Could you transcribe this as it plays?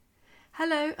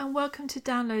Hello and welcome to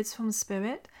Downloads from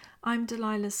Spirit. I'm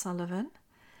Delilah Sullivan.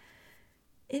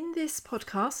 In this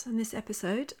podcast and this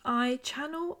episode, I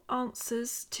channel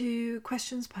answers to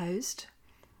questions posed.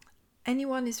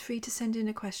 Anyone is free to send in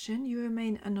a question. You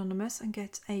remain anonymous and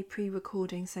get a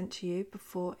pre-recording sent to you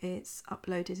before it's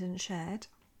uploaded and shared.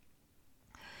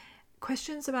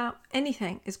 Questions about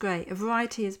anything is great. A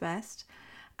variety is best.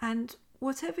 And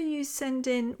whatever you send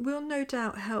in will no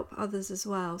doubt help others as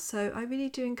well. So I really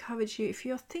do encourage you, if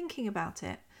you're thinking about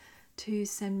it, to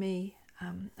send me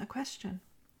a question.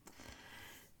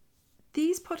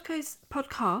 These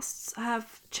podcasts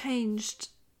have changed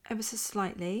ever so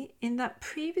slightly in that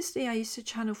previously I used to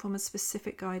channel from a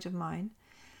specific guide of mine.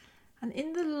 And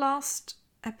in the last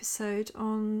episode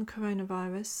on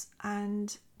coronavirus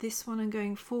and this one and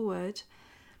going forward,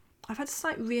 I've had a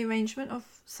slight rearrangement of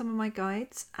some of my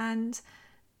guides, and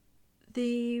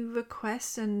the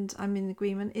request, and I'm in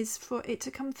agreement, is for it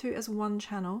to come through as one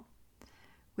channel,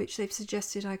 which they've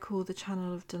suggested I call the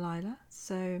Channel of Delilah.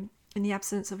 So in the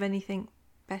absence of anything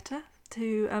better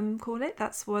to call it,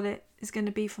 that's what it is going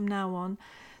to be from now on.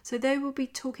 So they will be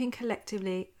talking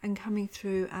collectively and coming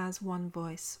through as one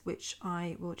voice, which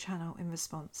I will channel in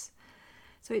response.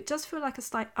 So it does feel like a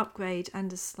slight upgrade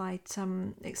and a slight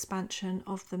expansion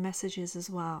of the messages as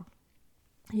well.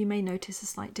 You may notice a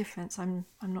slight difference. I'm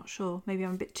not sure. Maybe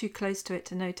I'm a bit too close to it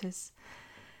to notice.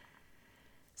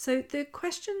 So the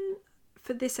question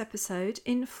for this episode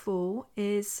in full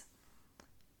is: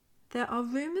 there are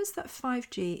rumours that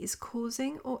 5G is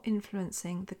causing or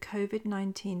influencing the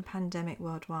COVID-19 pandemic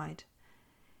worldwide.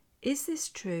 Is this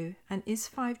true, and is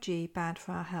 5G bad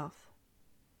for our health?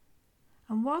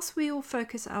 And whilst we all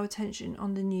focus our attention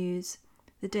on the news,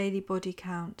 the daily body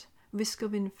count, risk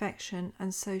of infection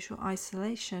and social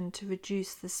isolation to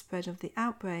reduce the spread of the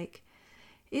outbreak,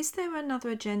 is there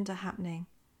another agenda happening,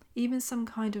 even some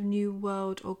kind of new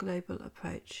world or global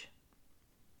approach?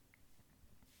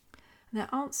 And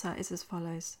their answer is as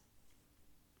follows.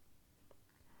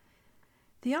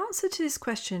 The answer to this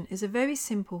question is a very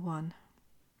simple one.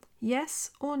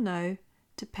 Yes or no,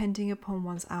 depending upon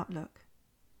one's outlook.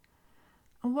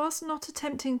 And whilst not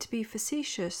attempting to be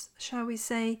facetious, shall we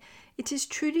say, it is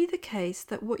truly the case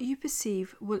that what you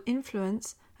perceive will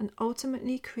influence and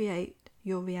ultimately create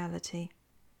your reality.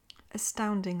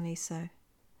 Astoundingly so.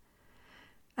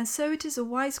 And so it is a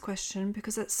wise question,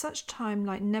 because at such time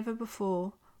like never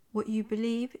before, what you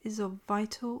believe is of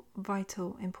vital,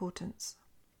 vital importance.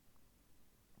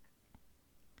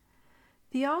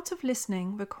 The art of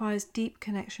listening requires deep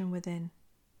connection within.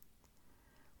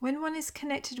 When one is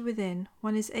connected within,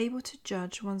 one is able to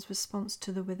judge one's response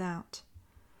to the without.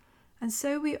 And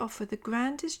so we offer the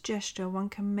grandest gesture one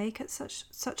can make at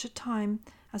such a time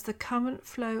as the current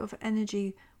flow of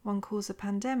energy one calls a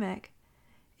pandemic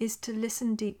is to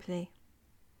listen deeply.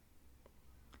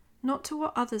 Not to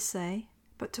what others say,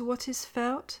 but to what is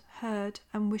felt, heard,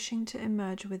 and wishing to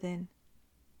emerge within.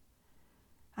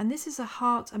 And this is a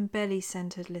heart and belly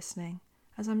centered listening,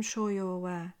 as I'm sure you're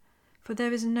aware. For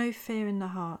there is no fear in the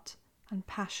heart and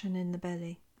passion in the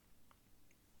belly.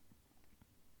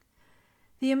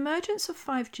 The emergence of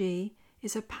 5G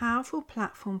is a powerful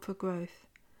platform for growth,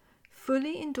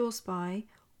 fully endorsed by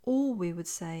all, we would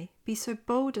say, be so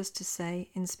bold as to say,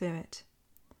 in spirit,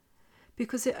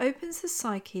 because it opens the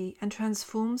psyche and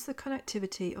transforms the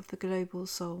connectivity of the global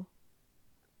soul.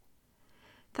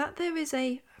 That there is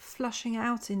a flushing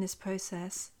out in this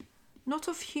process, not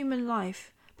of human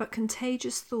life, but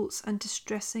contagious thoughts and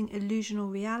distressing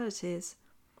illusional realities,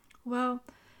 well,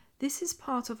 this is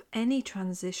part of any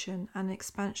transition and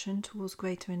expansion towards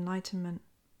greater enlightenment.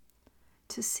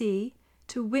 To see,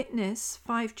 to witness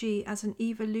 5G as an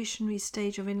evolutionary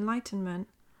stage of enlightenment,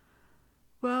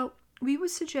 well, we would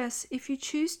suggest if you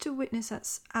choose to witness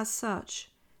as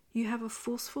such, you have a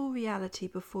forceful reality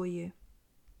before you.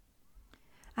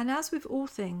 And as with all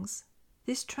things,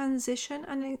 this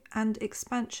transition and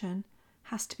expansion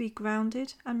has to be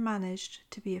grounded and managed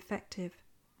to be effective.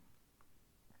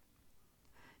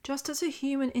 Just as a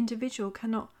human individual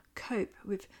cannot cope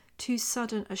with too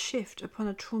sudden a shift upon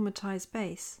a traumatized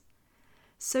base,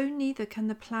 so neither can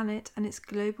the planet and its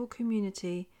global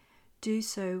community do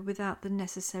so without the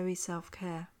necessary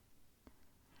self-care.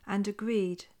 And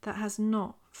agreed, that has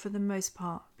not, for the most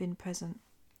part, been present.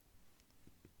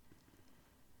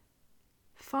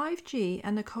 5G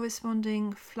and the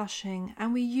corresponding flushing,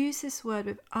 and we use this word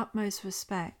with utmost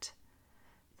respect.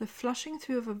 The flushing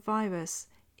through of a virus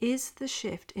is the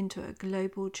shift into a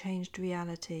global changed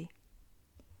reality.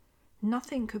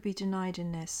 Nothing could be denied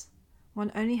in this.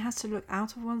 One only has to look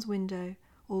out of one's window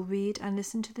or read and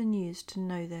listen to the news to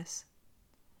know this.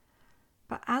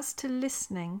 But as to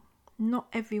listening, not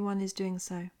everyone is doing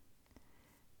so.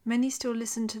 Many still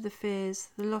listen to the fears,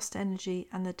 the lost energy,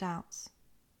 and the doubts.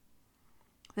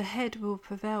 The head will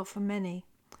prevail for many,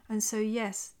 and so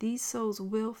yes, these souls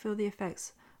will feel the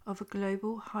effects of a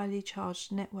global, highly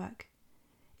charged network.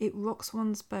 It rocks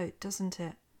one's boat, doesn't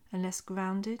it, unless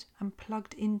grounded and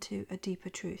plugged into a deeper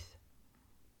truth.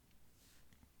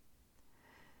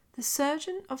 The surge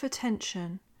of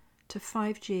attention to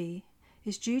 5G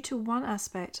is due to one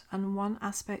aspect and one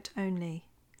aspect only: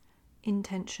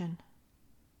 intention.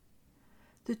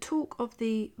 The talk of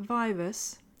the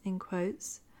virus, in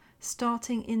quotes,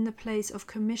 starting in the place of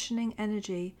commissioning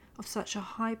energy of such a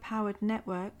high-powered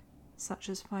network, such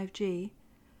as 5G,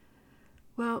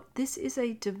 well, this is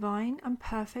a divine and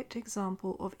perfect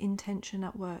example of intention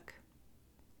at work.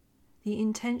 The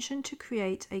intention to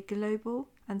create a global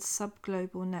and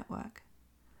sub-global network.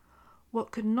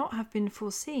 What could not have been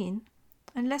foreseen,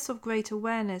 unless of great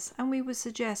awareness, and we would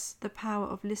suggest the power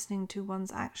of listening to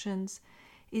one's actions,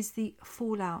 is the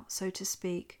fallout, so to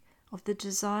speak, of the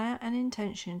desire and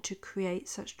intention to create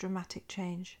such dramatic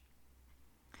change.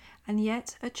 And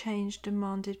yet a change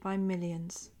demanded by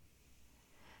millions.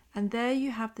 And there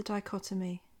you have the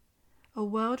dichotomy, a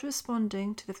world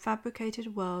responding to the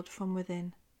fabricated world from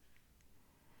within.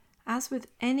 As with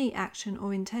any action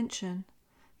or intention,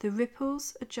 the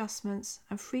ripples, adjustments,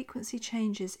 and frequency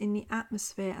changes in the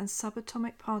atmosphere and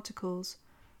subatomic particles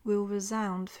will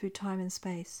resound through time and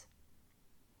space.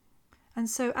 And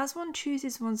so as one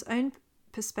chooses one's own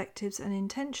perspectives and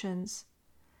intentions,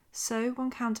 so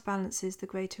one counterbalances the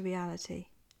greater reality.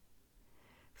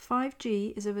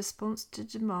 5G is a response to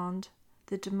demand.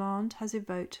 The demand has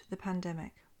evoked the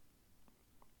pandemic.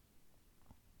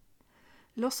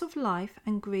 Loss of life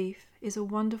and grief is a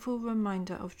wonderful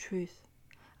reminder of truth,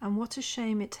 and what a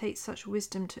shame it takes such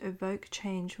wisdom to evoke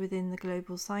change within the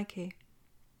global psyche.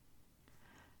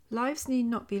 Lives need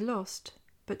not be lost,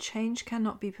 but change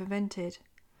cannot be prevented,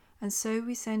 and so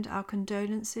we send our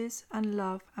condolences and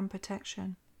love and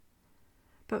protection.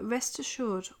 But rest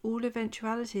assured, all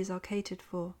eventualities are catered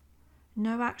for.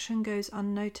 No action goes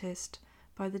unnoticed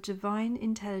by the divine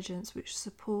intelligence which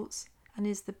supports and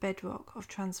is the bedrock of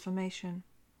transformation.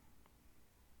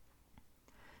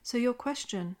 So your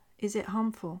question, is it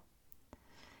harmful?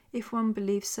 If one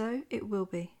believes so, it will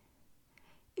be.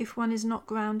 If one is not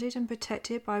grounded and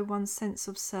protected by one's sense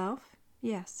of self,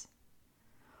 yes.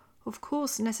 Of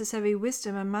course, necessary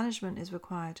wisdom and management is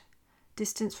required.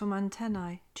 Distance from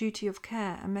antennae, duty of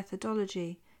care and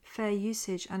methodology, fair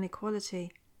usage and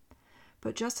equality.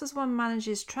 But just as one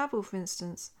manages travel, for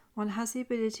instance, one has the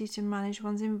ability to manage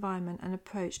one's environment and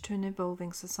approach to an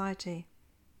evolving society.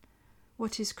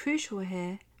 What is crucial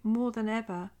here, more than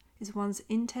ever, is one's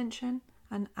intention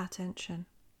and attention.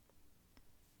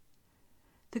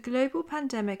 The global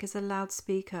pandemic is a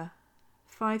loudspeaker.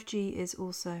 5G is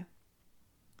also.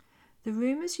 The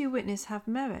rumours you witness have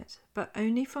merit, but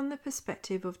only from the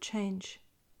perspective of change.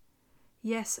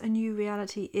 Yes, a new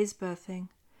reality is birthing,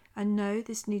 and no,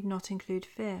 this need not include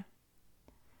fear.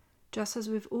 Just as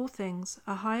with all things,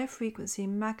 a higher frequency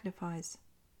magnifies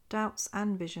doubts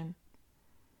and vision.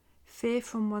 Fear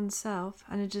from oneself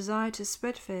and a desire to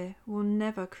spread fear will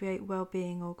never create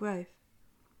well-being or growth,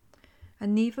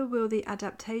 and neither will the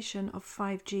adaptation of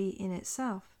 5G in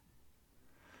itself.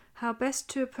 How best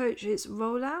to approach its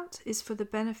rollout is for the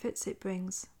benefits it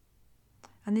brings,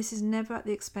 and this is never at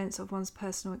the expense of one's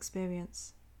personal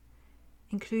experience,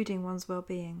 including one's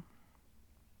well-being.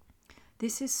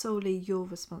 This is solely your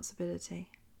responsibility.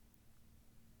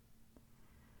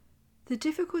 The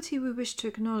difficulty we wish to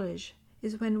acknowledge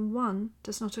is when one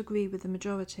does not agree with the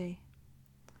majority,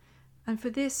 and for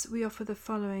this we offer the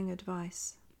following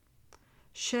advice.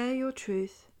 Share your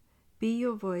truth, be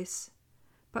your voice,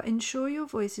 but ensure your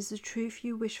voice is the truth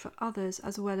you wish for others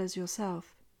as well as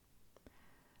yourself.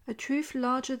 A truth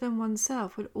larger than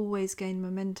oneself will always gain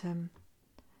momentum.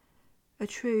 A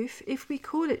truth, if we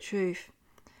call it truth,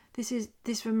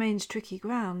 this remains tricky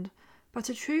ground, but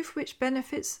a truth which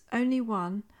benefits only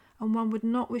one and one would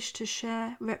not wish to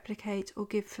share, replicate or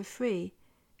give for free,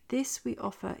 this we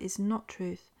offer is not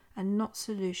truth and not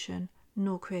solution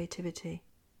nor creativity.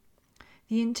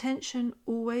 The intention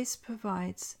always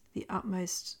provides the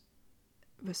utmost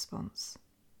response.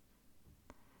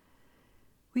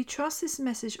 We trust this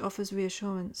message offers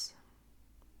reassurance.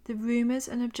 The rumours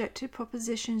and objective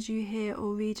propositions you hear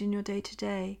or read in your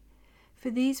day-to-day, for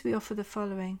these we offer the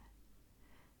following.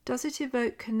 Does it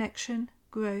evoke connection,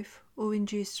 growth, or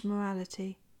induced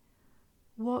morality?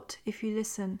 What, if you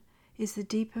listen, is the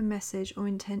deeper message or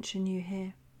intention you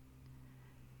hear?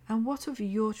 And what of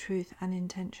your truth and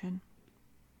intention?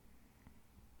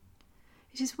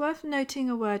 It is worth noting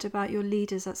a word about your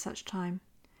leaders at such time.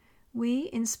 We,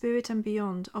 in Spirit and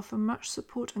Beyond, offer much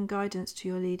support and guidance to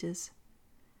your leaders.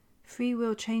 Free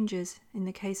will changes in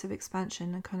the case of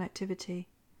expansion and connectivity.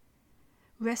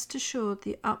 Rest assured,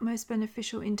 the utmost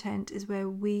beneficial intent is where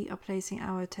we are placing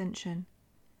our attention.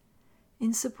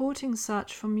 In supporting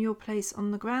such from your place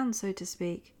on the ground, so to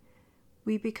speak,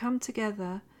 we become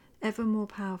together ever more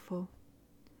powerful.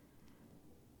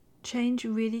 Change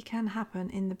really can happen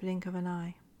in the blink of an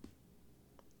eye.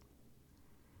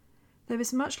 There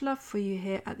is much love for you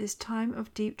here at this time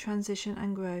of deep transition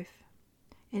and growth.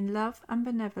 In love and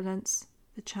benevolence,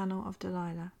 the channel of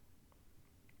Delilah.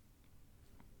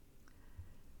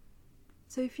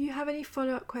 So if you have any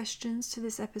follow-up questions to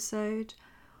this episode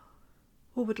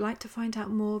or would like to find out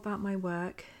more about my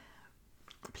work,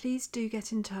 please do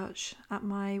get in touch at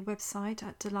my website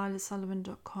at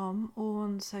delilahsullivan.com or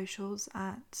on socials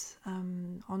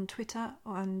on Twitter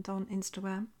and on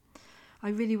Instagram. I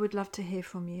really would love to hear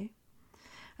from you.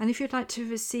 And if you'd like to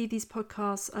receive these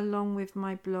podcasts along with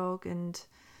my blog and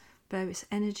various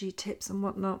energy tips and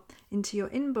whatnot into your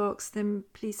inbox, then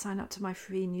please sign up to my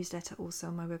free newsletter also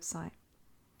on my website.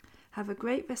 Have a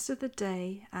great rest of the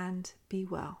day and be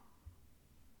well.